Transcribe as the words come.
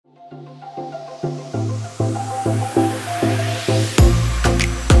Okay,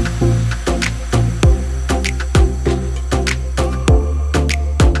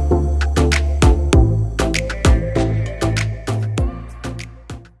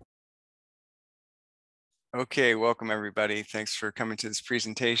 welcome everybody. Thanks for coming to this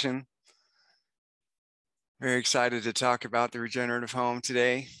presentation. Very excited to talk about the regenerative home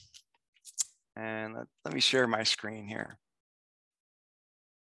today. And let me share my screen here.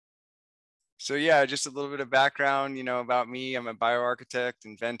 So yeah, just a little bit of background, about me. I'm a bioarchitect,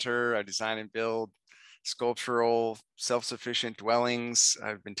 inventor. I design and build sculptural, self-sufficient dwellings.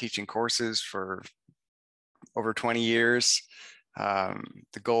 I've been teaching courses for over 20 years.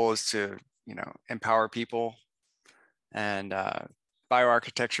 The goal is to, empower people. And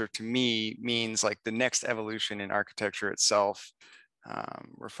bioarchitecture to me means like the next evolution in architecture itself.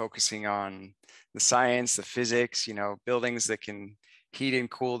 We're focusing on the science, the physics, buildings that can heat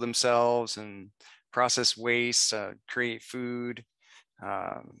and cool themselves and process waste, create food,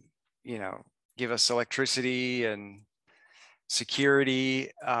 give us electricity and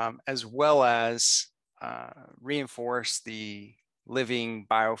security, as well as reinforce the living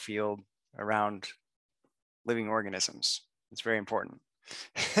biofield around living organisms. It's very important.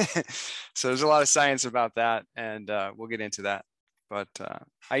 So there's a lot of science about that, and we'll get into that. But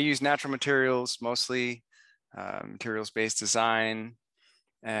I use natural materials, mostly materials-based design,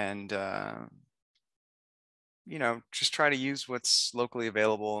 and just try to use what's locally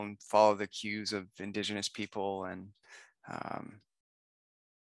available and follow the cues of indigenous people and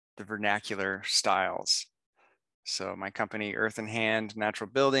the vernacular styles. So my company, Earthen Hand Natural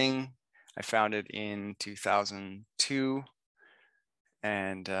Building, I founded in 2002,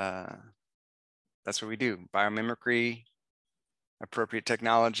 and that's what we do: biomimicry, appropriate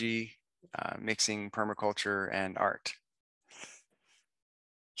technology, mixing permaculture and art.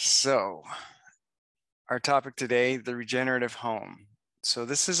 So our topic today, the regenerative home. So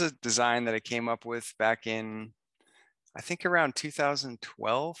this is a design that I came up with back in, I think around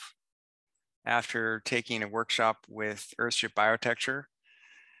 2012, after taking a workshop with Earthship Bioarchitecture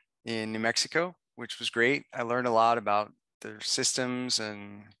in New Mexico, which was great. I learned a lot about their systems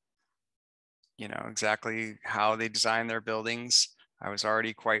and exactly how they design their buildings. I was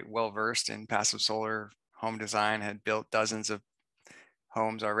already quite well versed in passive solar home design, had built dozens of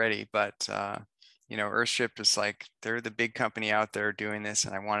homes already, but Earthship is like, they're the big company out there doing this,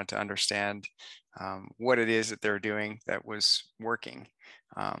 and I wanted to understand what it is that they're doing that was working.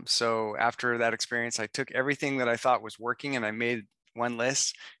 So after that experience, I took everything that I thought was working and I made one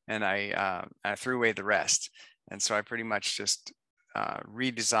list, and I threw away the rest. And so I pretty much just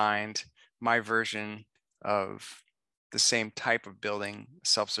redesigned my version of the same type of building,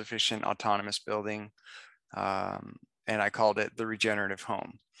 self-sufficient autonomous building, and I called it the regenerative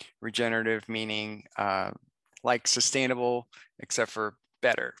home. Regenerative meaning like sustainable, except for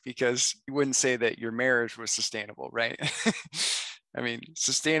better, because you wouldn't say that your marriage was sustainable, right? I mean,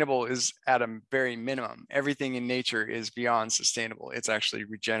 sustainable is at a very minimum. Everything in nature is beyond sustainable. It's actually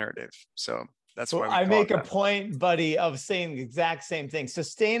regenerative. So that's why we I call make it a that. point, buddy, of saying the exact same thing.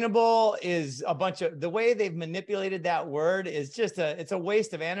 Sustainable is a bunch of, the way they've manipulated that word is just it's a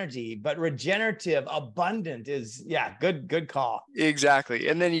waste of energy, but regenerative, abundant is, yeah, good call. Exactly.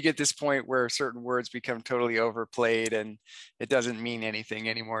 And then you get this point where certain words become totally overplayed and it doesn't mean anything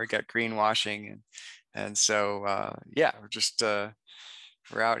anymore. It got greenwashing. And so, yeah, we're just,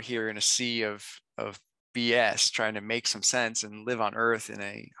 we're out here in a sea of BS trying to make some sense and live on Earth in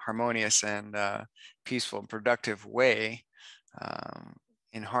a harmonious and peaceful and productive way,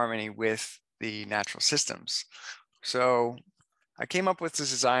 in harmony with the natural systems. So I came up with this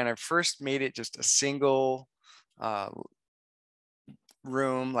design. I first made it just a single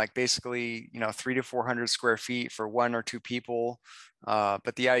room, like basically 300 to 400 square feet for 1 or 2 people.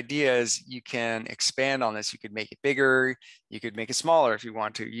 But the idea is you can expand on this. You could make it bigger, you could make it smaller if you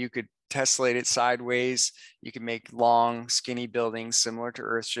want to, you could tessellate it sideways, you can make long skinny buildings similar to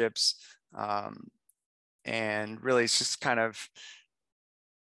Earthships. And really it's just kind of,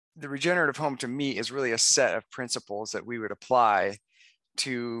 the regenerative home to me is really a set of principles that we would apply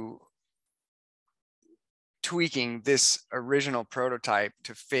to tweaking this original prototype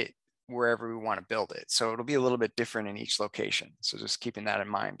to fit wherever we want to build it. So it'll be a little bit different in each location. So just keeping that in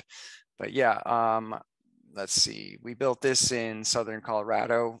mind. But yeah, let's see. We built this in Southern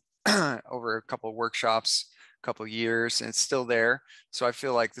Colorado over a couple of workshops, a couple of years, and it's still there. So I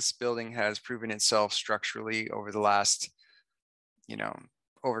feel like this building has proven itself structurally over the last,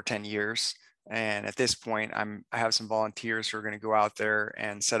 over 10 years. And at this point, I have some volunteers who are going to go out there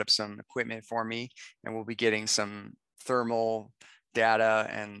and set up some equipment for me, and we'll be getting some thermal data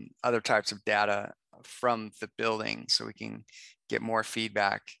and other types of data from the building so we can get more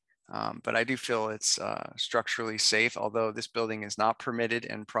feedback. But I do feel it's structurally safe, although this building is not permitted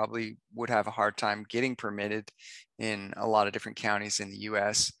and probably would have a hard time getting permitted in a lot of different counties in the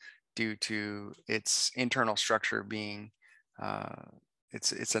US due to its internal structure being,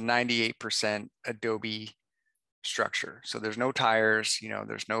 it's a 98% adobe structure. So there's no tires,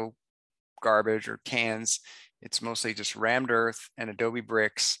 there's no garbage or cans. It's mostly just rammed earth and adobe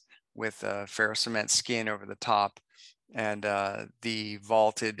bricks with a ferro cement skin over the top. And the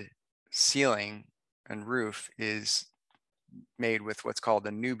vaulted ceiling and roof is made with what's called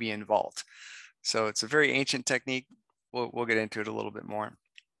a Nubian vault. So it's a very ancient technique. We'll get into it a little bit more.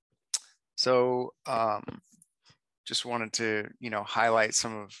 So just wanted to, highlight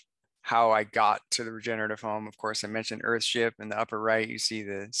some of how I got to the regenerative home. Of course, I mentioned Earthship. In the upper right, you see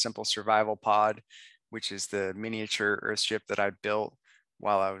the simple survival pod, which is the miniature Earthship that I built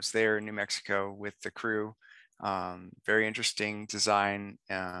while I was there in New Mexico with the crew. Very interesting design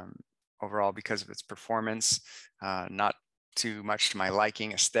overall because of its performance, not too much to my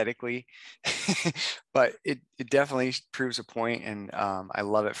liking aesthetically, but it definitely proves a point, and I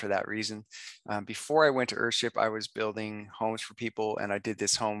love it for that reason. Before I went to Earthship, I was building homes for people, and I did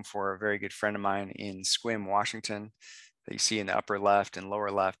this home for a very good friend of mine in Sequim, Washington, that you see in the upper left and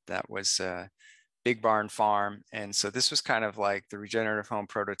lower left. That was Big Barn Farm. And so this was kind of like the Regenerative Home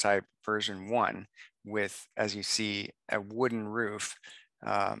Prototype version 1 with, as you see, a wooden roof.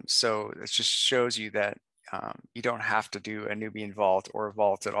 So it just shows you that you don't have to do a Nubian vault or a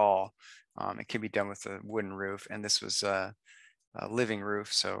vault at all. It can be done with a wooden roof. And this was a living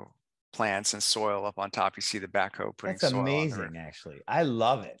roof, so plants and soil up on top. You see the backhoe putting That's soil on the roof. amazing, actually. I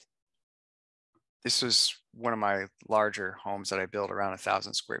love it. This was one of my larger homes that I built, around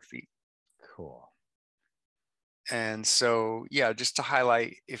 1,000 square feet. Cool. And so, yeah, just to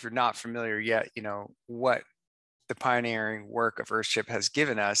highlight, if you're not familiar yet, what the pioneering work of Earthship has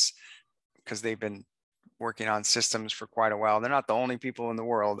given us, because they've been working on systems for quite a while. They're not the only people in the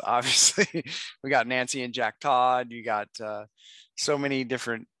world, obviously. We got Nancy and Jack Todd. You got so many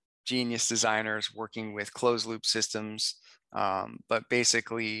different genius designers working with closed loop systems. But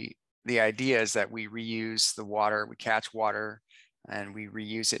basically, the idea is that we reuse the water, we catch water, and we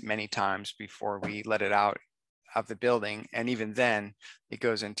reuse it many times before we let it out of the building. And even then, it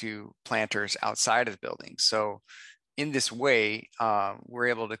goes into planters outside of the building. So in this way, we're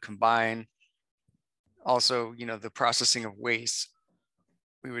able to combine also, the processing of waste.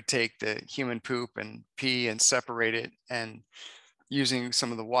 We would take the human poop and pee and separate it, and using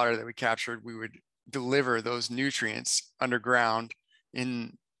some of the water that we captured, we would deliver those nutrients underground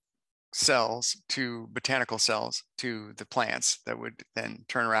in cells to botanical cells to the plants that would then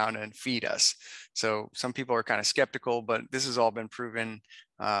turn around and feed us. So some people are kind of skeptical, but this has all been proven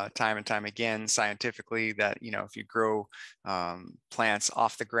time and time again scientifically that, if you grow plants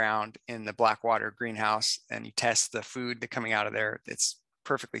off the ground in the Blackwater greenhouse and you test the food that's coming out of there, it's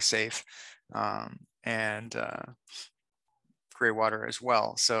perfectly safe, and gray water as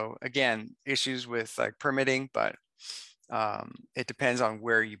well. So again, issues with like permitting, but it depends on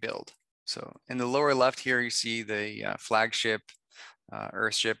where you build. So in the lower left here, you see the flagship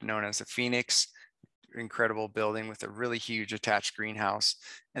Earthship known as the Phoenix. Incredible building with a really huge attached greenhouse.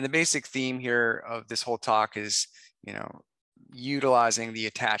 And the basic theme here of this whole talk is, utilizing the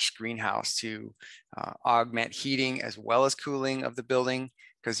attached greenhouse to augment heating as well as cooling of the building,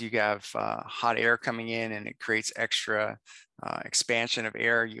 because you have hot air coming in and it creates extra expansion of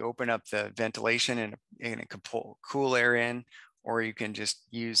air. You open up the ventilation and it can pull cool air in, or you can just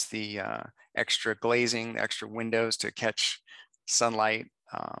use the extra glazing, extra windows to catch sunlight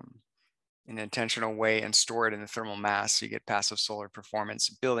in an intentional way and store it in the thermal mass. So you get passive solar performance,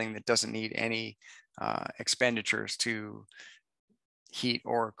 a building that doesn't need any expenditures to heat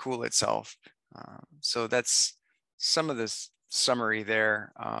or cool itself. So that's some of this summary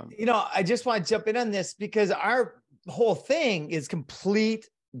there. I just want to jump in on this because our whole thing is complete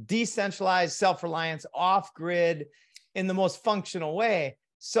decentralized self-reliance, off-grid, in the most functional way.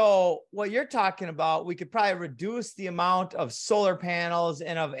 So what you're talking about, we could probably reduce the amount of solar panels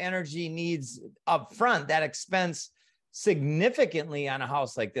and of energy needs up front, that expense significantly on a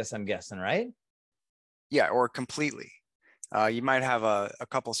house like this, I'm guessing, right? Yeah, or completely. You might have a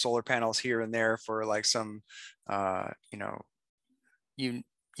couple solar panels here and there for like some,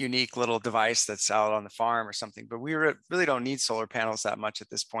 unique little device that's out on the farm or something, but we really don't need solar panels that much at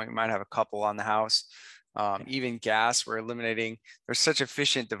this point. We might have a couple on the house. Even gas, we're eliminating. There's such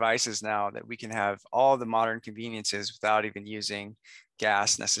efficient devices now that we can have all the modern conveniences without even using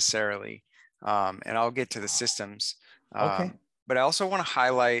gas necessarily. And I'll get to the systems. Okay. But I also want to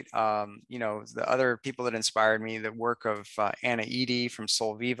highlight, you know, the other people that inspired me, the work of Anna Eady from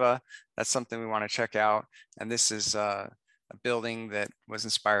Solviva. That's something we want to check out. And this is a building that was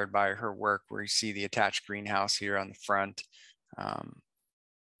inspired by her work, where you see the attached greenhouse here on the front.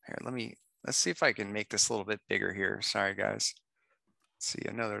 Here, let's see if I can make this a little bit bigger here. Sorry, guys. Let's see,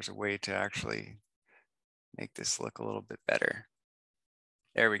 I know there's a way to actually make this look a little bit better.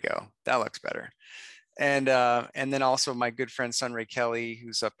 There we go. That looks better. And then also my good friend Sunray Kelly,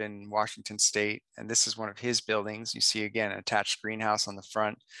 who's up in Washington State, and this is one of his buildings. You see again an attached greenhouse on the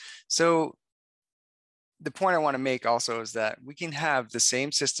front. So the point I want to make also is that we can have the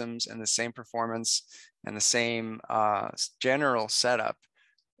same systems and the same performance and the same general setup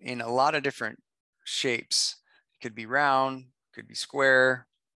in a lot of different shapes. It could be round, could be square,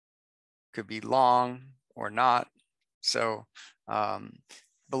 could be long or not. So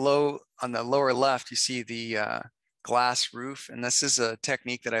below on the lower left, you see the glass roof. And this is a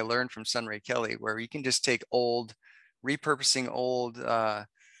technique that I learned from Sunray Kelly, where you can just take repurposing old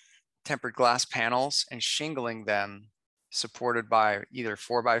tempered glass panels and shingling them, supported by either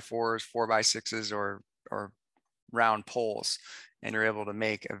 4x4s, 4x6s, or round poles. And you're able to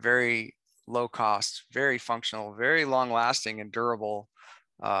make a very low cost, very functional, very long lasting and durable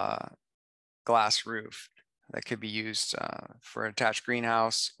glass roof that could be used for an attached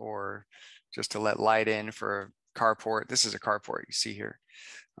greenhouse, or just to let light in for a carport. This is a carport you see here.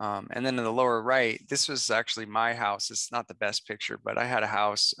 And then in the lower right, this was actually my house. It's not the best picture, but I had a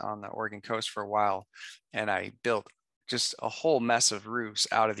house on the Oregon coast for a while, and I built just a whole mess of roofs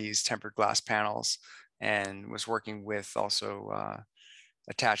out of these tempered glass panels, and was working with also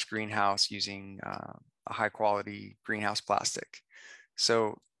attached greenhouse using a high quality greenhouse plastic.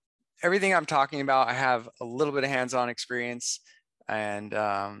 So everything I'm talking about, I have a little bit of hands-on experience, and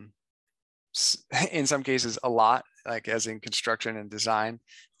in some cases a lot, like as in construction and design.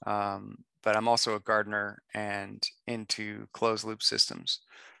 But I'm also a gardener and into closed loop systems.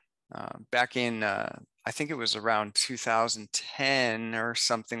 Back in, I think it was around 2010 or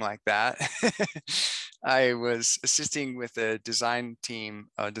something like that, I was assisting with a design team,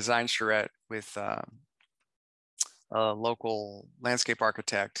 a design charrette with a local landscape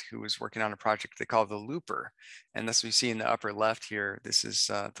architect who was working on a project they call the Looper. And this we see in the upper left here. This is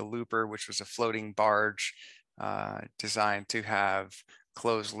the Looper, which was a floating barge designed to have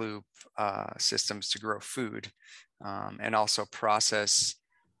closed loop systems to grow food, and also process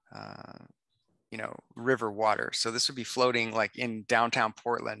you know, river water. So this would be floating like in downtown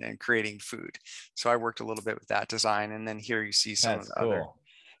Portland and creating food. So I worked a little bit with that design. And then here you see some of the other,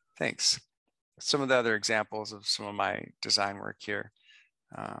 thanks, some of the other examples of some of my design work here.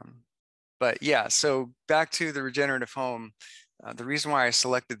 But yeah, so back to the regenerative home. The reason why I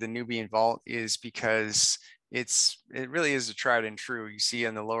selected the Nubian vault is because it really is a tried and true. You see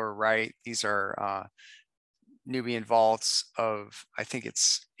on the lower right, these are Nubian vaults of, I think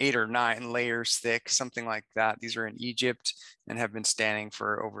it's 8 or 9 layers thick, something like that. These are in Egypt and have been standing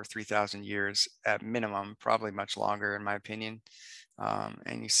for over 3,000 years at minimum, probably much longer in my opinion.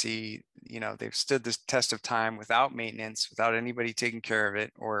 And you see, you know, they've stood this test of time without maintenance, without anybody taking care of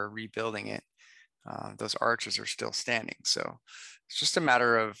it or rebuilding it. Those arches are still standing. So it's just a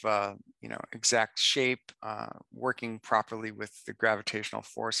matter of, you know, exact shape, working properly with the gravitational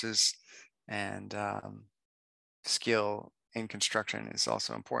forces, and skill in construction is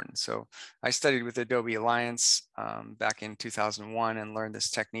also important. So I studied with Adobe Alliance back in 2001 and learned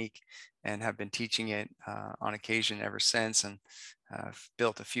this technique, and have been teaching it on occasion ever since, and I've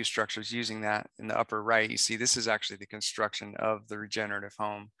built a few structures using that. In the upper right, you see this is actually the construction of the regenerative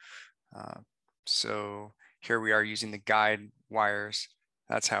home. So here we are using the guide wires.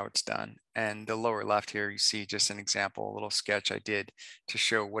 That's how it's done. And the lower left here, you see just an example, a little sketch I did to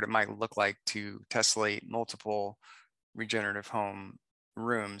show what it might look like to tessellate multiple regenerative home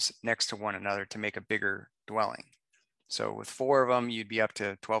rooms next to one another to make a bigger dwelling. So with 4 of them, you'd be up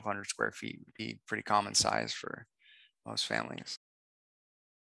to 1,200 square feet, would be pretty common size for most families.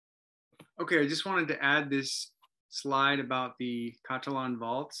 Okay, I just wanted to add this slide about the Catalan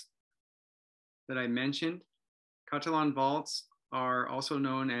vaults that I mentioned. Catalan vaults are also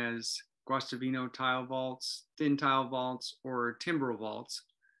known as Guastavino tile vaults, thin tile vaults, or timber vaults.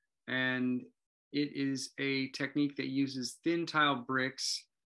 And it is a technique that uses thin tile bricks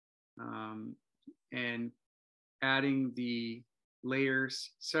and adding the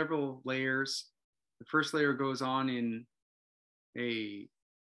layers, several layers. The first layer goes on in a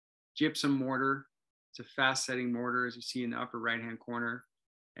gypsum mortar. It's a fast setting mortar, as you see in the upper right hand corner.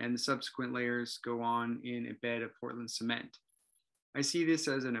 And the subsequent layers go on in a bed of Portland cement. I see this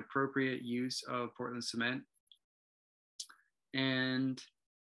as an appropriate use of Portland cement. And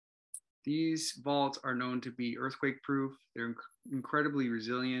these vaults are known to be earthquake proof. They're incredibly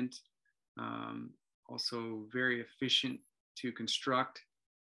resilient, also very efficient to construct,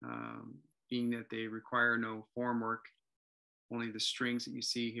 being that they require no formwork, only the strings that you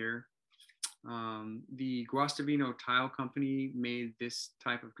see here. The Guastavino Tile Company made this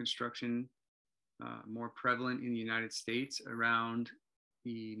type of construction more prevalent in the United States around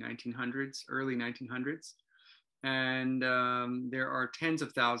the 1900s, early 1900s. And there are tens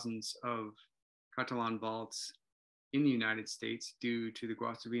of thousands of Catalan vaults in the United States due to the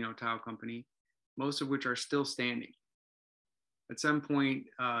Guastavino Tile Company, most of which are still standing. At some point,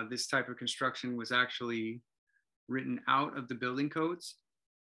 this type of construction was actually written out of the building codes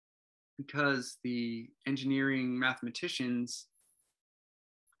because the engineering mathematicians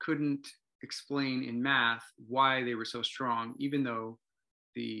couldn't explain in math why they were so strong, even though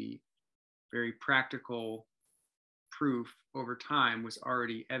the very practical proof over time was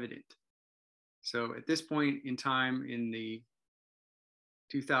already evident. So at this point in time in the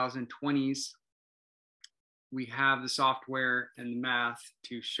 2020s, we have the software and the math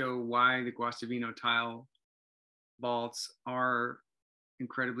to show why the Guastavino tile vaults are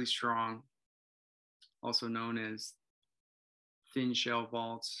incredibly strong, also known as thin shell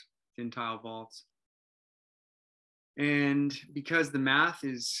vaults, thin tile vaults. And because the math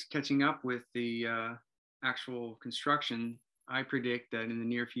is catching up with the actual construction, I predict that in the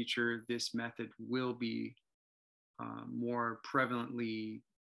near future, this method will be more prevalently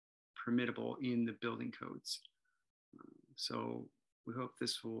permittable in the building codes. So we hope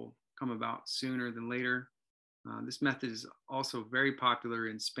this will come about sooner than later. This method is also very popular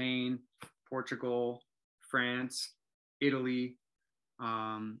in Spain, Portugal, France, Italy,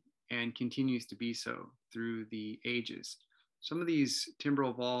 and continues to be so through the ages. Some of these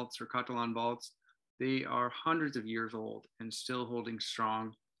timbrel vaults or Catalan vaults, they are hundreds of years old and still holding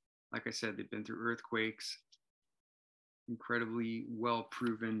strong. Like I said, they've been through earthquakes. Incredibly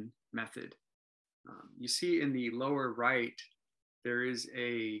well-proven method. You see in the lower right, there is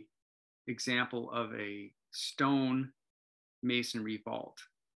a example of a stone masonry vault.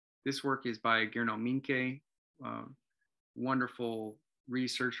 This work is by Gernot Minke, wonderful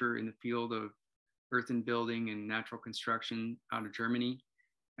researcher in the field of earthen building and natural construction out of Germany.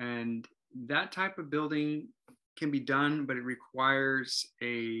 And that type of building can be done, but it requires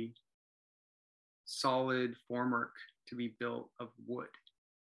a solid formwork to be built of wood.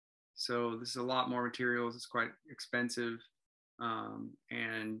 So this is a lot more materials. It's quite expensive.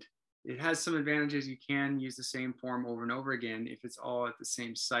 And it has some advantages. You can use the same form over and over again if it's all at the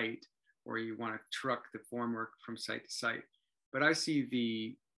same site, or you want to truck the formwork from site to site. But I see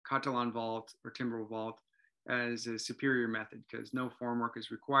the Catalan vault or timbrel vault as a superior method because no formwork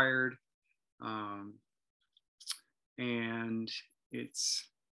is required. And it's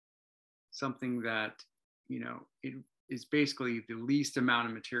something that, it is basically the least amount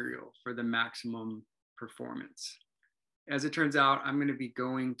of material for the maximum performance. As it turns out, I'm going to be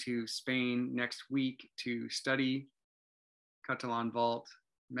going to Spain next week to study Catalan vault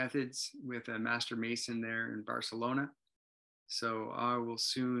methods with a master mason there in Barcelona. So I will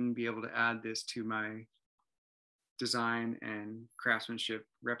soon be able to add this to my design and craftsmanship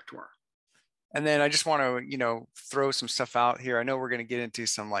repertoire. And then I just want to, throw some stuff out here. I know we're going to get into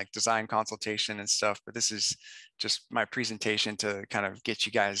some like design consultation and stuff, but this is just my presentation to kind of get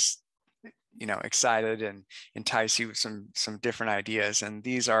you guys, excited and entice you with some different ideas. And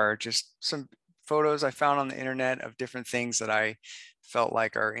these are just some photos I found on the internet of different things that I felt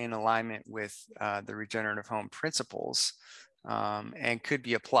like are in alignment with the regenerative home principles and could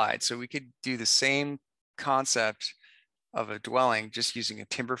be applied. So we could do the same concept of a dwelling just using a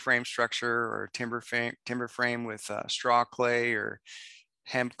timber frame structure or timber frame with straw clay or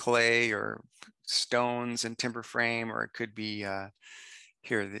hemp clay or stones and timber frame, or it could be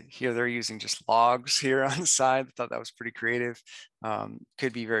here they're using just logs here on the side. I thought that was pretty creative.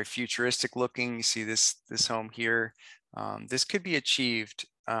 Could be very futuristic looking. You see this home here. This could be achieved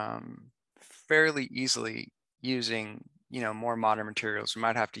fairly easily using more modern materials. We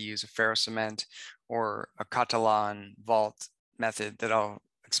might have to use a ferrocement or a Catalan vault method that I'll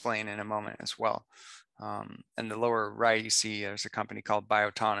explain in a moment as well. And the lower right, you see there's a company called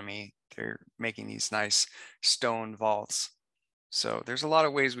Bioautonomy. They're making these nice stone vaults. So there's a lot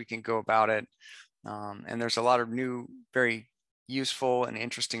of ways we can go about it. And there's a lot of new, very useful and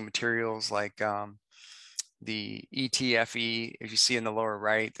interesting materials like the ETFE, as you see in the lower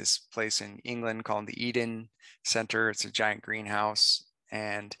right, this place in England called the Eden Center. It's a giant greenhouse,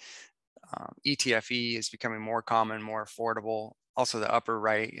 and ETFE is becoming more common, more affordable. also the upper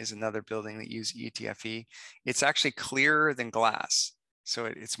right is another building that uses ETFE. It's actually clearer than glass. So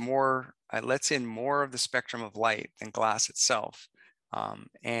it's more, it lets in more of the spectrum of light than glass itself.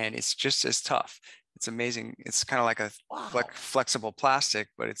 And it's just as tough. It's amazing. It's kind of like a flexible plastic,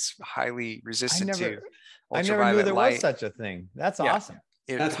 but it's highly resistant to I never knew ultraviolet there light. was such a thing. That's Yeah. awesome.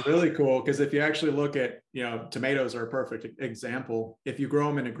 That's really cool, because if you actually look at, tomatoes are a perfect example. If you grow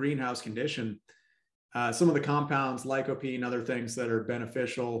them in a greenhouse condition, some of the compounds, lycopene, other things that are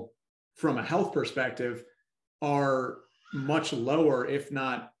beneficial from a health perspective are much lower, if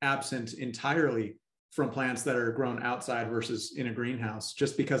not absent entirely, from plants that are grown outside versus in a greenhouse,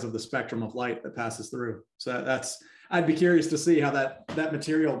 just because of the spectrum of light that passes through. So I'd be curious to see how that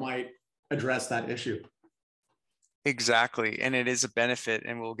material might address that issue. Exactly. And it is a benefit.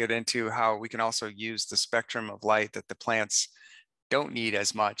 And we'll get into how we can also use the spectrum of light that the plants don't need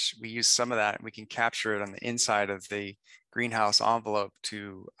as much. We use some of that and we can capture it on the inside of the greenhouse envelope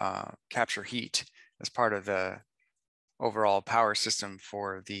to capture heat as part of the overall power system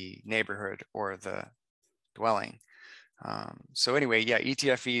for the neighborhood or the dwelling. So anyway, yeah,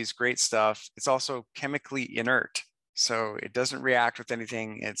 ETFE is great stuff. It's also chemically inert. So it doesn't react with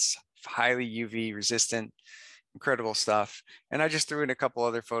anything. It's highly UV resistant. Incredible stuff. And I just threw in a couple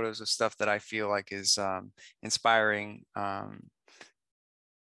other photos of stuff that I feel like is inspiring,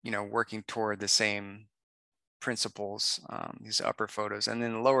 working toward the same principles, these upper photos. And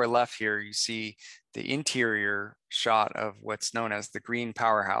then the lower left here, you see the interior shot of what's known as the green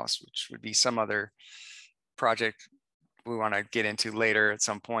powerhouse, which would be some other project we want to get into later at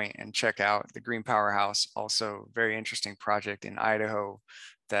some point and check out. The green powerhouse, also very interesting project in Idaho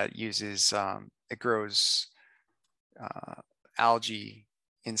that uses, it grows algae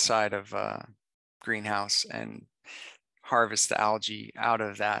inside of a greenhouse and harvest the algae out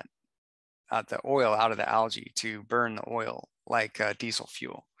of that, the oil out of the algae to burn the oil like diesel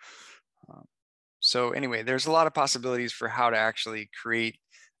fuel. So anyway, there's a lot of possibilities for how to actually create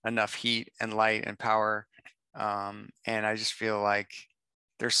enough heat and light and power. And I just feel like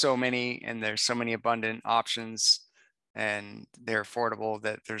there's so many and there's so many abundant options and they're affordable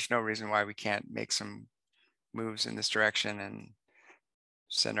that there's no reason why we can't make some moves in this direction and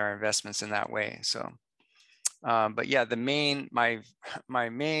send our investments in that way. So, but yeah, my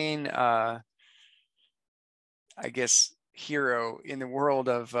main, I guess, hero in the world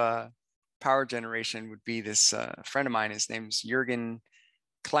of power generation would be this friend of mine. His name's Jürgen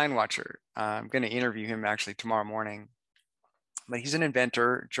Kleinwacher. I'm going to interview him actually tomorrow morning. But he's an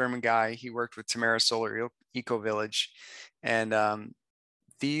inventor, German guy. He worked with Tamara Solar Eco Village, and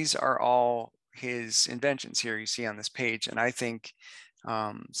these are all his inventions here you see on this page. And I think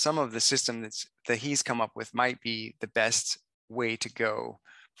some of the system that he's come up with might be the best way to go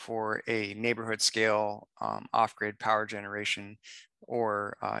for a neighborhood scale off-grid power generation,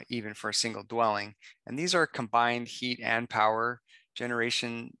 or even for a single dwelling. And these are combined heat and power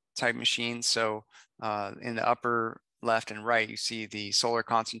generation type machines. So in the upper left and right, you see the solar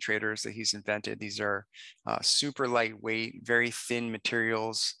concentrators that he's invented. These are super lightweight, very thin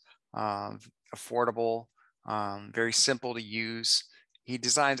materials, affordable, very simple to use. He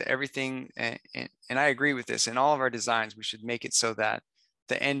designs everything, and I agree with this. In all of our designs, we should make it so that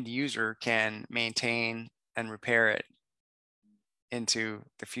the end user can maintain and repair it into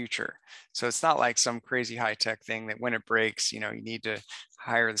the future. So it's not like some crazy high-tech thing that when it breaks, you need to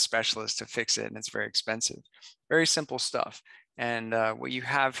hire the specialist to fix it, and it's very expensive. Very simple stuff. And what you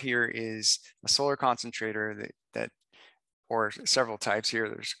have here is a solar concentrator that or several types here.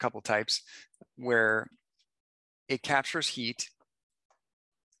 There's a couple types where it captures heat.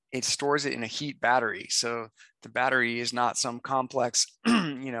 It stores it in a heat battery. So the battery is not some complex,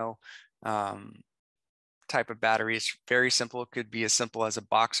 type of battery. It's very simple. It could be as simple as a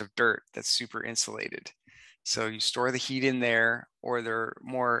box of dirt that's super insulated. So you store the heat in there, or there are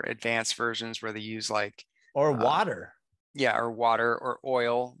more advanced versions where they use water. Yeah, or water or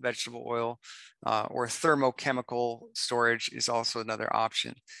oil, vegetable oil, or thermochemical storage is also another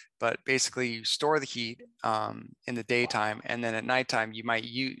option. But basically you store the heat in the daytime, and then at nighttime you might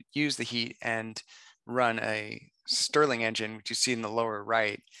use the heat and run a Stirling engine, which you see in the lower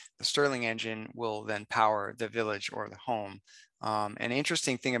right. The Stirling engine will then power the village or the home. An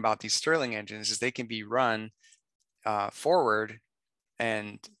interesting thing about these Stirling engines is they can be run forward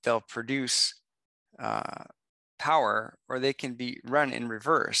and they'll produce power, or they can be run in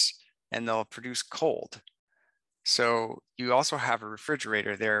reverse and they'll produce cold. So you also have a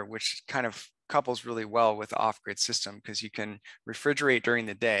refrigerator there, which kind of couples really well with off-grid system, because you can refrigerate during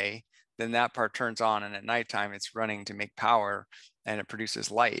the day. then that part turns on, and at nighttime it's running to make power and it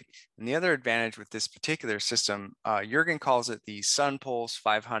produces light. And the other advantage with this particular system, Jurgen calls it the Sun Pulse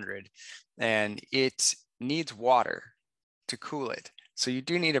 500, and it needs water to cool it. So you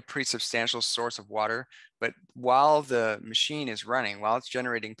do need a pretty substantial source of water, but while the machine is running, while it's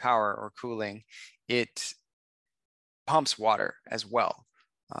generating power or cooling, it pumps water as well.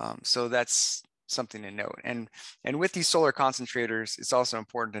 So that's something to note. And with these solar concentrators, it's also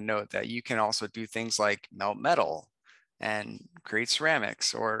important to note that you can also do things like melt metal and create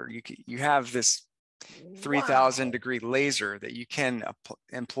ceramics, or you have this 3,000 degree laser that you can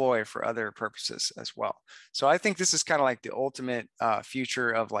employ for other purposes as well. So I think this is kind of like the ultimate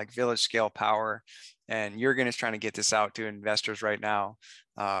future of like village scale power. And Jurgen is trying to get this out to investors right now.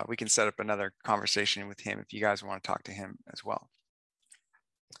 We can set up another conversation with him if you guys want to talk to him as well.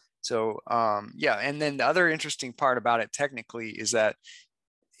 So yeah, and then the other interesting part about it technically is that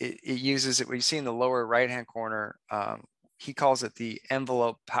it uses it, what you see in the lower right-hand corner, he calls it the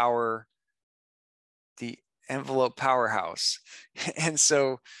envelope powerhouse. And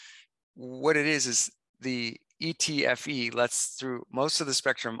so what it is the ETFE lets through most of the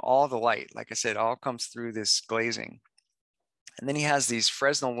spectrum, all the light, like I said, all comes through this glazing. And then he has these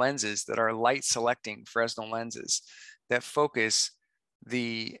Fresnel lenses that are light selecting Fresnel lenses that focus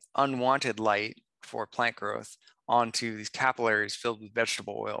the unwanted light for plant growth onto these capillaries filled with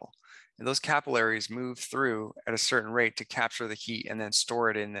vegetable oil. And those capillaries move through at a certain rate to capture the heat and then store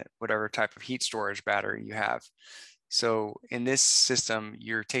it in whatever type of heat storage battery you have. So in this system,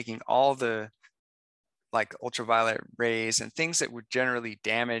 you're taking all the like ultraviolet rays and things that would generally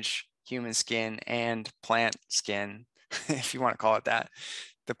damage human skin and plant skin, if you want to call it that.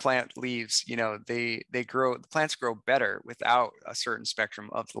 The plant leaves, you know, the plants grow better without a certain spectrum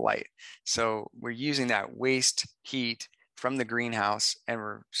of the light. So we're using that waste heat from the greenhouse and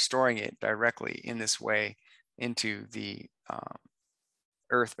we're storing it directly in this way into the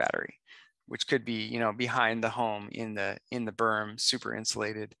earth battery, which could be, you know, behind the home in the berm, super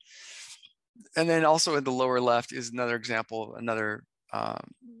insulated. And then also in the lower left is another example, another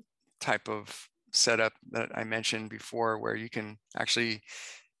type of setup that I mentioned before, where you can actually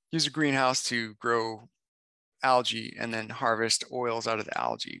use a greenhouse to grow algae and then harvest oils out of the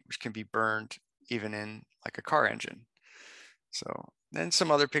algae, which can be burned even in like a car engine. So then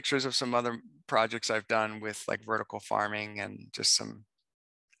some other pictures of some other projects I've done with like vertical farming and just some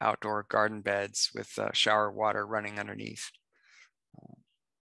outdoor garden beds with shower water running underneath.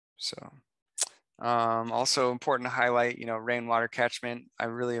 So also important to highlight, you know, rainwater catchment.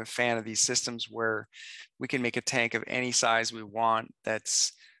 I'm really a fan of these systems where we can make a tank of any size we want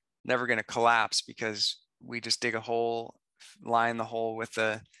that's never going to collapse, because we just dig a hole, line the hole with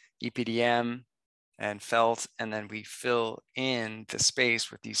the EPDM and felt, and then we fill in the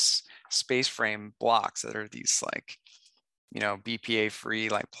space with these space frame blocks that are these like, you know, BPA free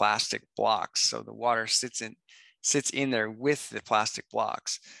like plastic blocks. So the water sits in there with the plastic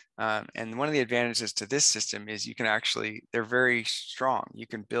blocks. And one of the advantages to this system is you can actually, they're very strong. You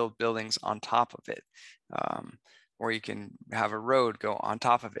can build buildings on top of it, or you can have a road go on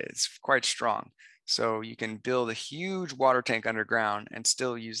top of it. It's quite strong. So you can build a huge water tank underground and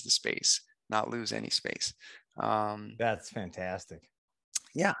still use the space, not lose any space. That's fantastic.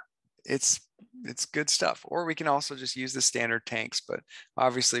 Yeah, it's good stuff. Or we can also just use the standard tanks, but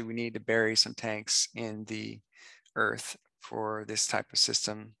obviously we need to bury some tanks in the earth for this type of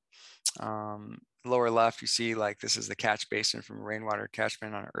system. Lower left, you see like this is the catch basin from rainwater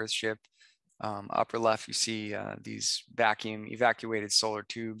catchment on an Earthship. Upper left, you see these vacuum evacuated solar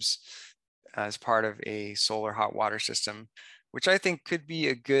tubes as part of a solar hot water system, which I think could be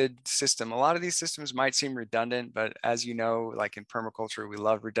a good system. A lot of these systems might seem redundant, but as you know, like in permaculture, we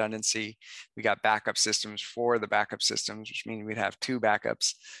love redundancy. We got backup systems for the backup systems, which means we'd have 2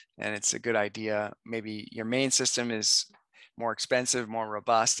 backups, and it's a good idea. Maybe your main system is more expensive, more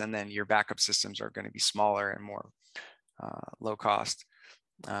robust, and then your backup systems are going to be smaller and more low cost.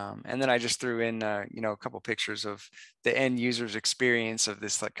 And then I just threw in, you know, a couple pictures of the end user's experience of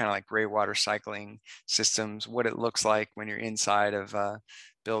this like kind of like gray water cycling systems, what it looks like when you're inside of a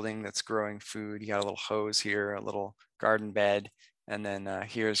building that's growing food. You got a little hose here, a little garden bed, and then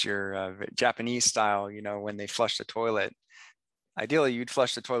here's your Japanese style, you know, when they flush the toilet. Ideally, you'd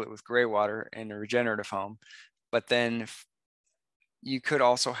flush the toilet with gray water in a regenerative home, but then you could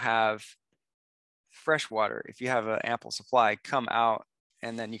also have fresh water, if you have an ample supply, come out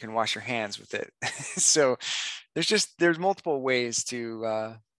and then you can wash your hands with it. So there's multiple ways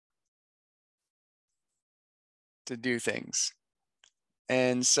to do things.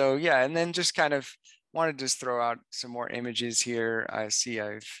 And so, yeah, and then just kind of wanted to just throw out some more images here. I see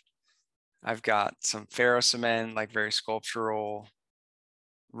I've I've got some ferro cement, like very sculptural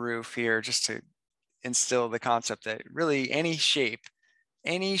roof here, just to instill the concept that really any shape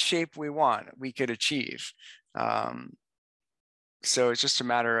we want, we could achieve. So it's just a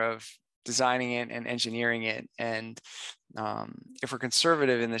matter of designing it and engineering it. And if we're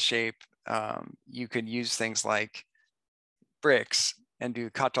conservative in the shape, you could use things like bricks and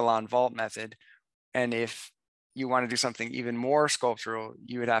do Catalan vault method. And if you want to do something even more sculptural,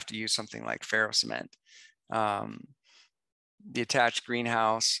 you would have to use something like ferro cement. The attached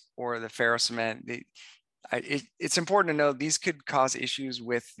greenhouse or the ferro cement, it's important to know these could cause issues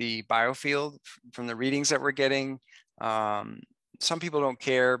with the biofield from the readings that we're getting. Some people don't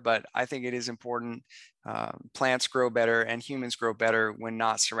care, but I think it is important. Plants grow better and humans grow better when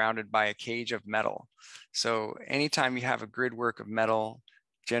not surrounded by a cage of metal. So anytime you have a grid work of metal,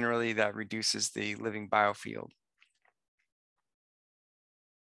 generally that reduces the living biofield.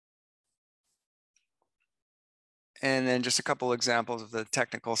 And then just a couple examples of the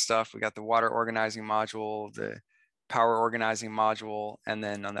technical stuff. We got the water organizing module, the power organizing module, and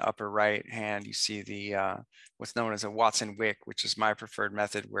then on the upper right hand, you see the what's known as a Watson wick, which is my preferred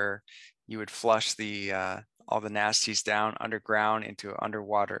method, where you would flush the all the nasties down underground into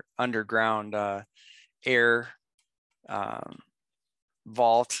underground air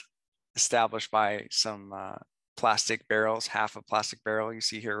vault established by some plastic barrels, half a plastic barrel you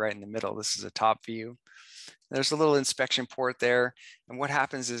see here right in the middle. This is a top view. There's a little inspection port there. And what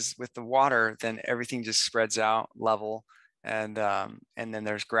happens is with the water, then everything just spreads out level. And then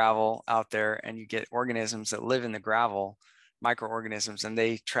there's gravel out there, and you get organisms that live in the gravel, microorganisms, and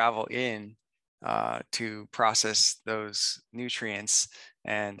they travel in to process those nutrients.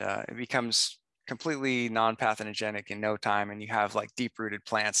 And it becomes completely non-pathogenic in no time. And you have like deep-rooted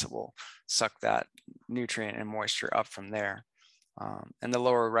plants that will suck that nutrient and moisture up from there. In the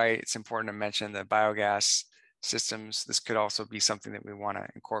lower right, it's important to mention the biogas systems. This could also be something that we want to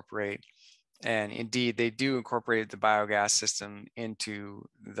incorporate. And indeed, they do incorporate the biogas system into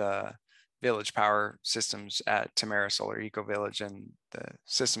the village power systems at Tamara Solar Eco Village and the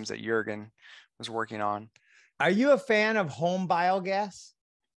systems that Jürgen was working on. Are you a fan of home biogas?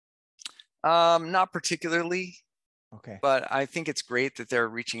 Not particularly. Okay. But I think it's great that they're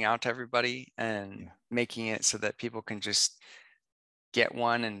reaching out to everybody and making it so that people can just get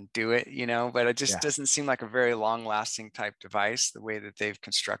one and do it, you know, but it just doesn't seem like a very long lasting type device the way that they've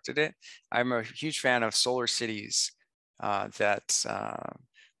constructed it. I'm a huge fan of solar cities that,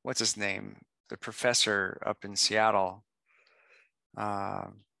 what's his name? The professor up in Seattle,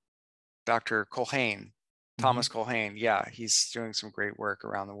 Dr. Culhane, Thomas Culhane. Yeah, he's doing some great work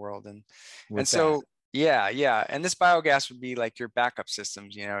around the world. And so, and this biogas would be like your backup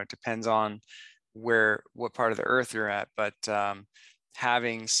systems, you know, it depends on what part of the earth you're at, but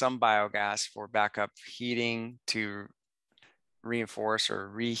having some biogas for backup heating to reinforce or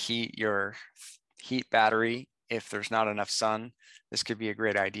reheat your heat battery if there's not enough sun, this could be a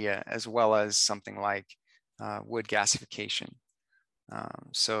great idea, as well as something like wood gasification.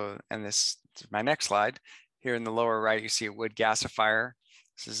 And this is my next slide. Here in the lower right, you see a wood gasifier.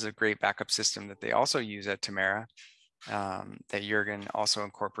 This is a great backup system that they also use at Tamara. That Jürgen also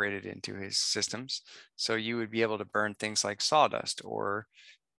incorporated into his systems. So you would be able to burn things like sawdust or,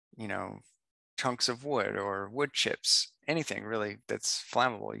 you know, chunks of wood or wood chips, anything really that's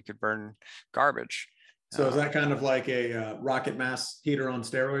flammable. You could burn garbage. So is that kind of like a rocket mass heater on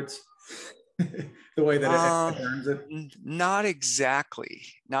steroids? The way that it burns it? Not exactly.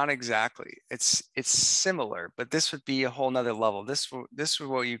 It's similar, but this would be a whole nother level. This is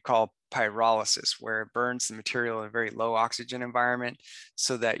what you call pyrolysis, where it burns the material in a very low oxygen environment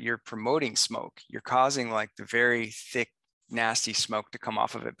so that you're promoting smoke. You're causing like the very thick, nasty smoke to come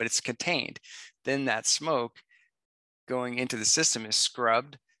off of it, but it's contained. Then that smoke going into the system is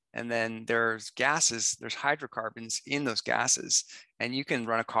scrubbed. And then there's gases, there's hydrocarbons in those gases, and you can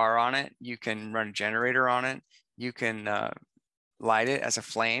run a car on it. You can run a generator on it. You can light it as a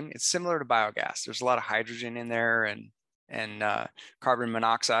flame. It's similar to biogas. There's a lot of hydrogen in there and carbon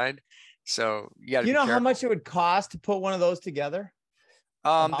monoxide. So you got to be careful. How much it would cost to put one of those together?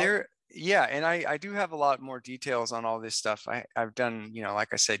 And I do have a lot more details on all this stuff. I've done, you know,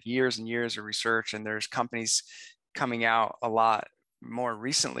 like I said, years and years of research, and there's companies coming out a lot more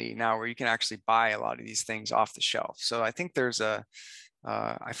recently now where you can actually buy a lot of these things off the shelf. So I think there's I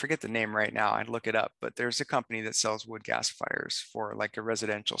forget the name right now, I'd look it up, but there's a company that sells wood gasifiers for like a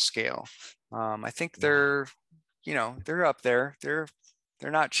residential scale. I think they're, you know, they're up there. They're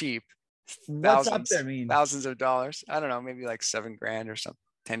not cheap. What's up there mean? Thousands of dollars. I don't know, maybe like $7,000 or something.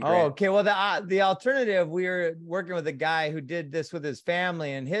 10 grand. Oh, okay. Well, the alternative, we were working with a guy who did this with his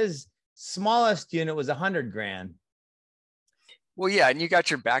family, and his smallest unit was 100 grand. Well, yeah, and you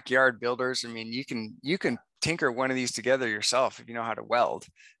got your backyard builders. I mean, you can tinker one of these together yourself if you know how to weld.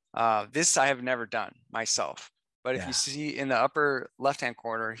 This I have never done myself, but if you see in the upper left-hand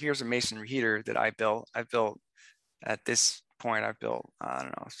corner, here's a masonry heater that I built. At this point, I've built, I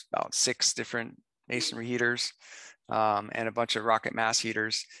don't know, about 6 different masonry heaters and a bunch of rocket mass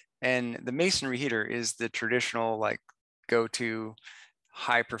heaters. And the masonry heater is the traditional, like, go-to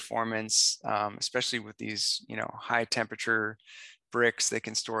high performance, especially with these, you know, high temperature bricks that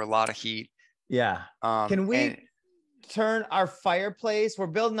can store a lot of heat. Yeah. Can we turn our fireplace? We're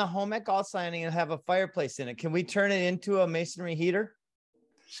building a home at Galt Signing and have a fireplace in it. Can we turn it into a masonry heater?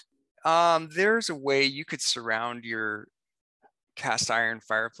 There's a way you could surround your cast iron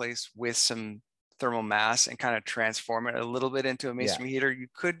fireplace with some thermal mass and kind of transform it a little bit into a masonry heater. You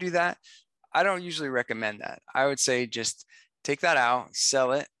could do that. I don't usually recommend that. I would say just take that out,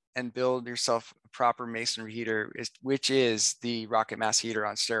 sell it, and build yourself a proper masonry heater, which is the rocket mass heater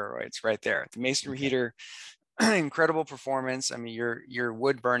on steroids right there. The masonry heater, incredible performance. I mean, your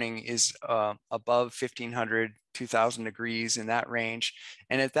wood burning is above 1500, 2000 degrees, in that range.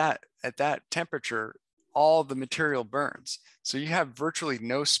 And at that temperature, all the material burns. So you have virtually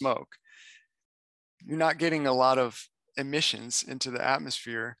no smoke. You're not getting a lot of emissions into the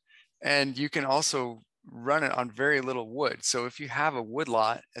atmosphere. And you can also run it on very little wood. So if you have a wood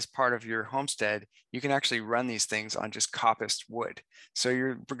lot as part of your homestead, you can actually run these things on just coppiced wood. So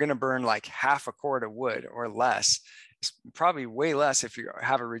we're going to burn like half a cord of wood or less. It's probably way less if you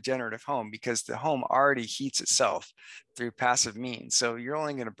have a regenerative home, because the home already heats itself through passive means. So you're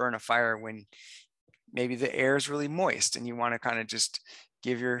only going to burn a fire when maybe the air is really moist and you want to kind of just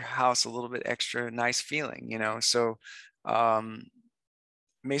give your house a little bit extra nice feeling, you know? So,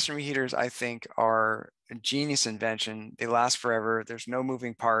 masonry heaters, I think, are a genius invention. They last forever. There's no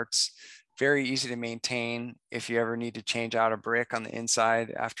moving parts, very easy to maintain if you ever need to change out a brick on the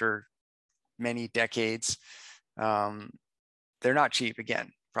inside after many decades. They're not cheap,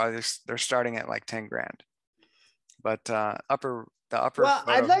 again. Probably they're starting at like 10 grand. But the upper Well,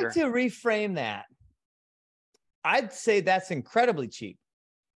 I'd like here, to reframe that. I'd say that's incredibly cheap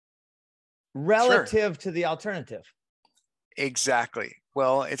relative to the alternative. Exactly.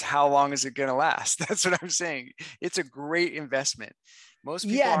 Well, it's how long is it going to last? That's what I'm saying. It's a great investment. Most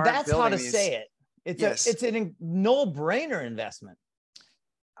people aren't that's how to these. say it. It's a no-brainer investment.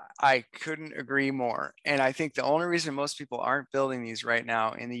 I couldn't agree more. And I think the only reason most people aren't building these right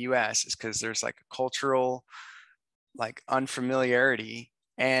now in the US is because there's like a cultural like unfamiliarity,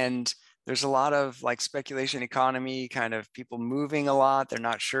 and there's a lot of like speculation economy, kind of people moving a lot. They're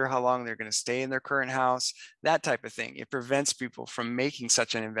not sure how long they're going to stay in their current house, that type of thing. It prevents people from making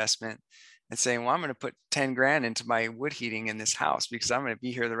such an investment and saying, well, I'm going to put 10 grand into my wood heating in this house because I'm going to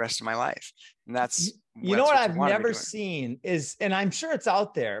be here the rest of my life. And that's, you know what I've never seen is, and I'm sure it's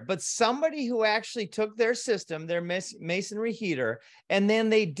out there, but somebody who actually took their system, their masonry heater, and then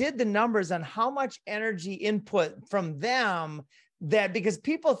they did the numbers on how much energy input from them, that because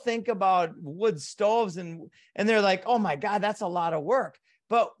people think about wood stoves and they're like, oh my God, that's a lot of work,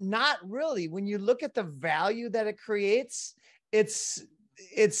 but not really. When you look at the value that it creates, it's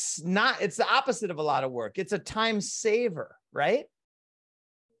the opposite of a lot of work. It's a time saver, right?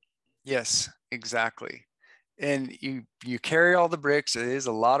 Yes, exactly. And you carry all the bricks. It is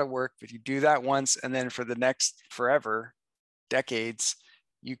a lot of work, but you do that once, and then for the next forever, decades,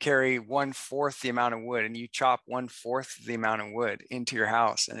 you carry 1/4 the amount of wood, and you chop 1/4 the amount of wood into your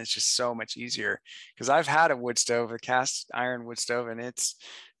house. And it's just so much easier, because I've had a wood stove, a cast iron wood stove, and it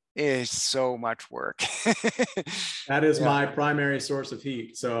is so much work. That is my primary source of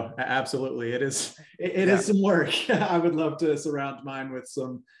heat. So absolutely, it is some work. I would love to surround mine with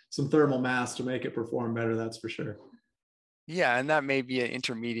some thermal mass to make it perform better. That's for sure. Yeah, and that may be an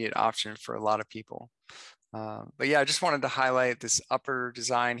intermediate option for a lot of people. But yeah, I just wanted to highlight this upper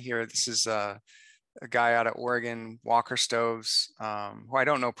design here. This is a guy out of Oregon, Walker Stoves, who I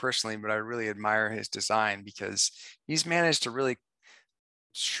don't know personally, but I really admire his design, because he's managed to really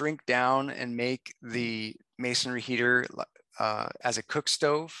shrink down and make the masonry heater as a cook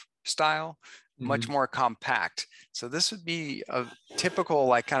stove style much more compact. So this would be a typical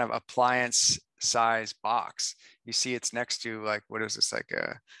like kind of appliance size box. You see it's next to like, what is this, like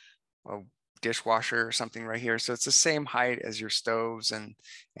a dishwasher or something right here. So it's the same height as your stoves, and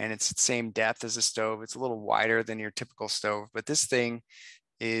it's the same depth as a stove. It's a little wider than your typical stove, but this thing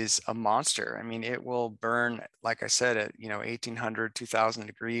is a monster. I mean, it will burn, like I said, at 1800, 2000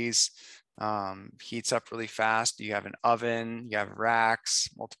 degrees, heats up really fast. You have an oven, you have racks,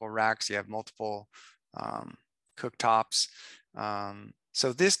 multiple racks, you have multiple cooktops.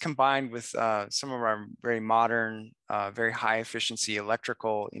 So this combined with some of our very modern, very high efficiency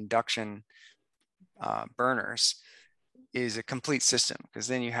electrical induction burners is a complete system, because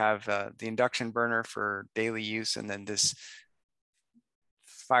then you have the induction burner for daily use, and then this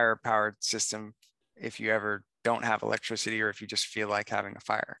fire powered system if you ever don't have electricity or if you just feel like having a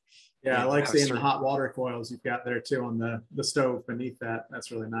fire. Yeah, I And like seeing the hot water coils you've got there too on the stove beneath that.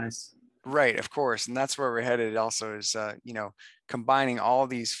 That's really nice. Right, of course. And that's where we're headed also, is, combining all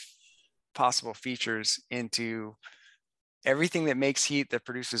these possible features into everything that makes heat, that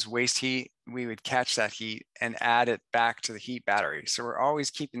produces waste heat. We would catch that heat and add it back to the heat battery. So we're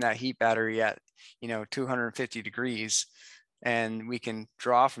always keeping that heat battery at, 250 degrees, and we can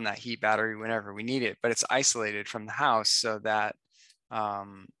draw from that heat battery whenever we need it, but it's isolated from the house so that,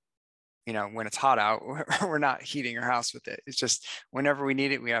 when it's hot out, we're not heating our house with it. It's just whenever we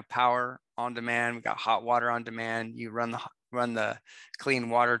need it, we have power on demand. We got hot water on demand. You run the clean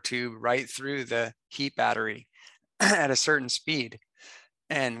water tube right through the heat battery at a certain speed.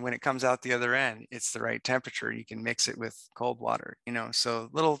 And when it comes out the other end, it's the right temperature. You can mix it with cold water, so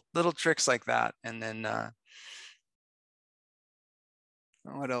little tricks like that. And then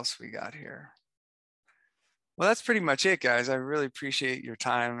what else we got here? Well, that's pretty much it, guys. I really appreciate your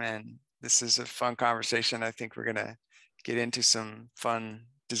time, and this is a fun conversation. I think we're going to get into some fun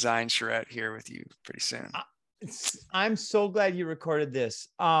design charrette here with you pretty soon. I'm so glad you recorded this.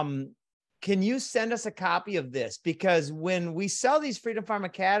 Can you send us a copy of this? Because when we sell these Freedom Farm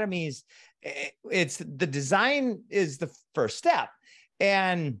Academies, it's the design is the first step.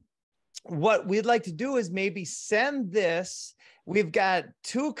 And what we'd like to do is maybe send this. We've got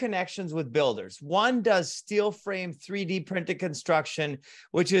 2 connections with builders. One does steel frame 3D printed construction,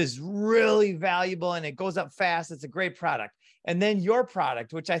 which is really valuable and it goes up fast. It's a great product. And then your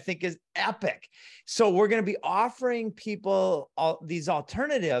product, which I think is epic. So we're going to be offering people these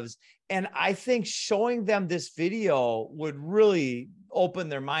alternatives. And I think showing them this video would really open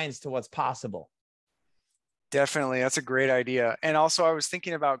their minds to what's possible. Definitely. That's a great idea. And also I was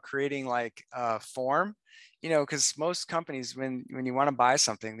thinking about creating like a form, because most companies, when you want to buy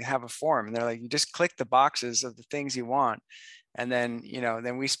something, they have a form and they're like, you just click the boxes of the things you want. And then,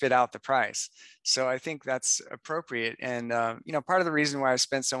 then we spit out the price. So I think that's appropriate. And, part of the reason why I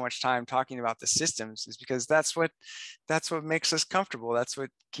spent so much time talking about the systems is because that's what makes us comfortable. That's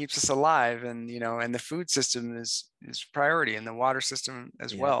what keeps us alive. And, and the food system is priority, and the water system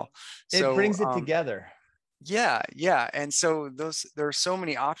as well. So it brings it together. Yeah. And so there are so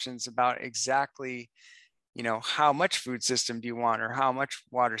many options about exactly, how much food system do you want, or how much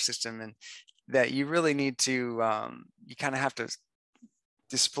water system, and that you really need to, you kind of have to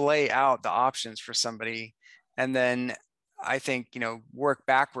display out the options for somebody. And then I think, work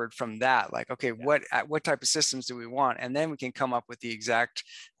backward from that, like, okay, what type of systems do we want? And then we can come up with the exact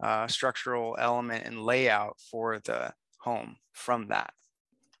structural element and layout for the home from that.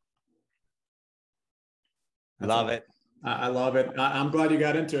 Love it. I love it. I'm glad you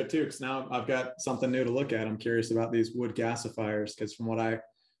got into it too, because now I've got something new to look at. I'm curious about these wood gasifiers, because from what I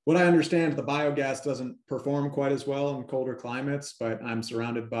understand, the biogas doesn't perform quite as well in colder climates, but I'm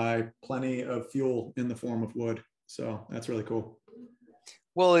surrounded by plenty of fuel in the form of wood. So that's really cool.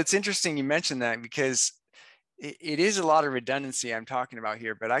 Well, it's interesting you mentioned that, because it is a lot of redundancy I'm talking about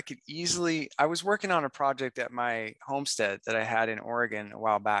here, but I was working on a project at my homestead that I had in Oregon a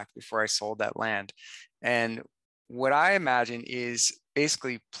while back before I sold that land. And what I imagine is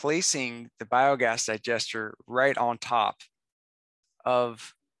basically placing the biogas digester right on top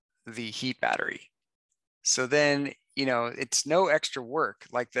of the heat battery. So then, it's no extra work.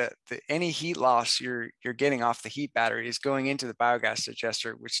 Like any heat loss you're getting off the heat battery is going into the biogas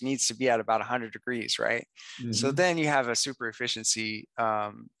digester, which needs to be at about 100 degrees, right? Mm-hmm. So then you have a super efficiency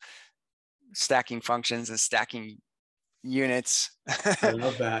stacking functions and stacking units. I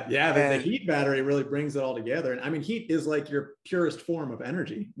love that. Yeah, the heat battery really brings it all together. And I mean, heat is like your purest form of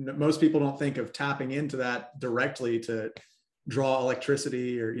energy. Most people don't think of tapping into that directly to draw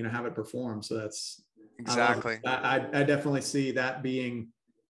electricity or have it perform. So that's exactly. I definitely see that being.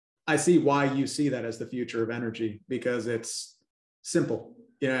 I see why you see that as the future of energy, because it's simple.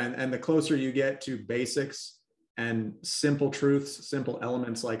 And the closer you get to basics and simple truths, simple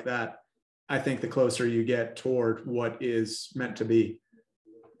elements like that, I think the closer you get toward what is meant to be,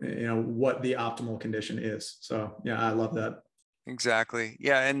 what the optimal condition is. So yeah, I love that. Exactly.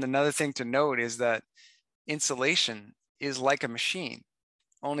 Yeah. And another thing to note is that insulation is like a machine,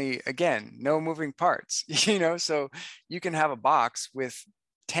 only again, no moving parts, so you can have a box with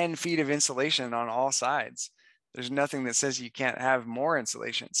 10 feet of insulation on all sides. There's nothing that says you can't have more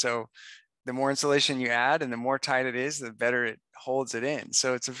insulation. So the more insulation you add and the more tight it is, the better it holds it in.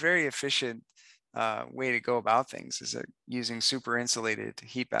 So it's a very efficient way to go about things, is using super insulated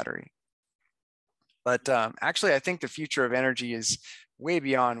heat battery. But actually, I think the future of energy is way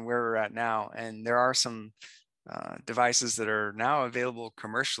beyond where we're at now. And there are some devices that are now available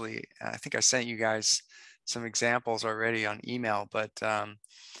commercially. I think I sent you guys some examples already on email, but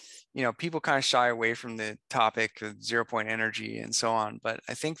you know, people kind of shy away from the topic of 0 point energy and so on. But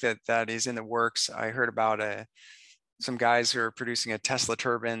I think that that is in the works. I heard about some guys who are producing a Tesla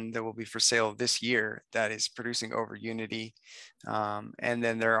turbine that will be for sale this year that is producing over Unity. And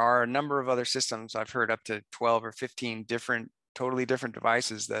then there are a number of other systems. I've heard up to 12 or 15 totally different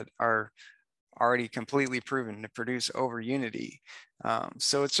devices that are already completely proven to produce over Unity.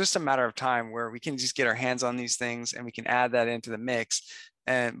 So it's just a matter of time where we can just get our hands on these things and we can add that into the mix.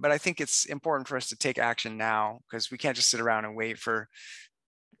 But I think it's important for us to take action now, because we can't just sit around and wait for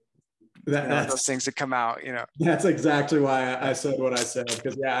those things to come out. That's exactly why I said what I said,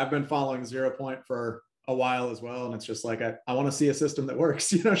 because I've been following 0 Point for a while as well, and it's just like I want to see a system that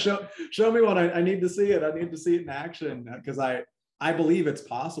works. Show me what I need to see it. I need to see it in action, because I believe it's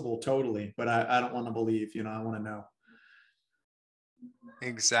possible totally, but I don't want to believe. I want to know.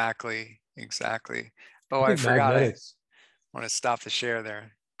 Exactly. Oh, I forgot. Magnetics. I want to stop the share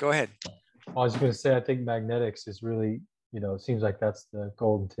there. Go ahead. I was going to say, I think magnetics is really, it seems like that's the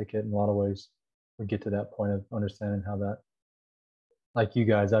golden ticket in a lot of ways. We get to that point of understanding how that, like you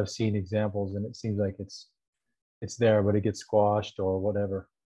guys, I've seen examples and it seems like it's there, but it gets squashed or whatever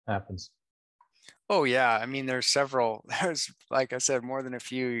happens. Oh yeah, I mean, there's like I said, more than a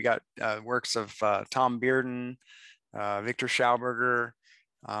few. You got works of Tom Bearden, Victor Schauberger.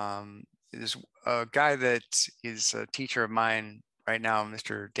 There's a guy that is a teacher of mine right now,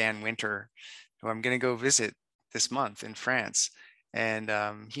 Mr. Dan Winter, who I'm going to go visit this month in France. And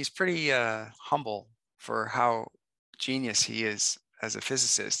he's pretty humble for how genius he is as a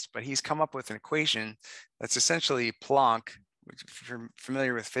physicist. But he's come up with an equation that's essentially Planck, which, if you're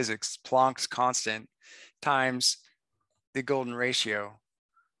familiar with physics, Planck's constant times the golden ratio.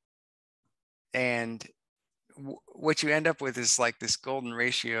 And what you end up with is like this golden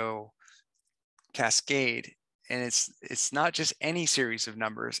ratio cascade. And it's not just any series of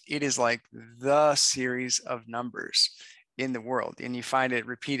numbers. It is like the series of numbers in the world. And you find it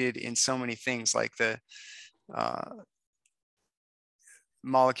repeated in so many things, like the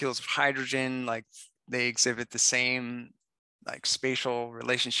molecules of hydrogen, like they exhibit the same like spatial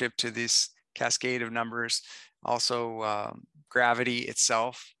relationship to this cascade of numbers. Also gravity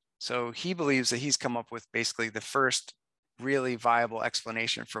itself. So he believes that he's come up with basically the first really viable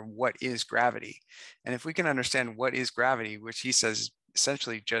explanation for what is gravity. And if we can understand what is gravity, which he says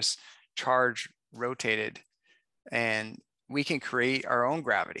essentially just charge rotated, and we can create our own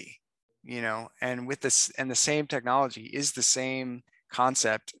gravity, and with this, and the same technology is the same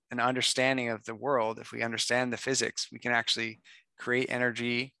concept and understanding of the world. If we understand the physics, we can actually create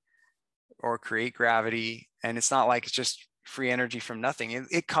energy or create gravity. And it's not like it's just free energy from nothing.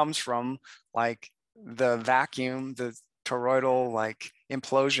 It comes from like the vacuum, the toroidal like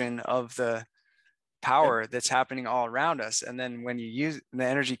implosion of the power that's happening all around us. And then when you use the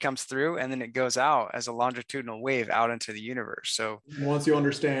energy comes through, and then it goes out as a longitudinal wave out into the universe. So once you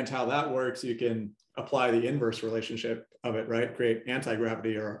understand how that works, you can apply the inverse relationship of it, right? Create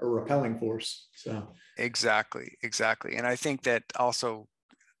anti-gravity or a repelling force. So exactly. And I think that also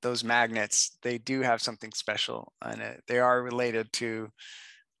those magnets, they do have something special, and they are related to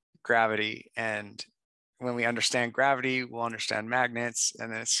gravity. And when we understand gravity, we'll understand magnets,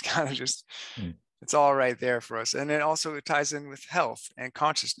 and then it's kind of just, it's all right there for us. And it also ties in with health and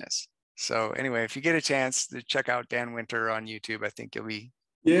consciousness. So anyway, if you get a chance to check out Dan Winter on YouTube, I think you'll be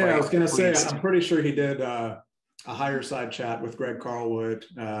I was going to say, I'm pretty sure he did a higher side chat with Greg Carlwood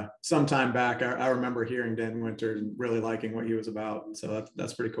some time back. I remember hearing Dan Winter and really liking what he was about. So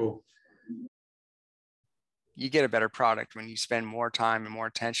that's pretty cool. You get a better product when you spend more time and more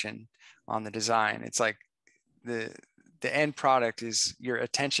attention on the design. It's like the end product is your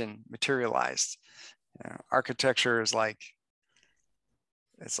attention materialized. Architecture is like,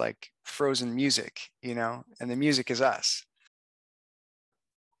 it's like frozen music, and the music is us.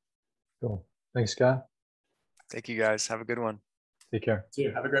 Cool. Thanks, Scott. Thank you guys. Have a good one. Take care. See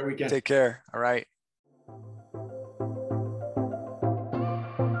you. Have a great weekend. Take care. All right.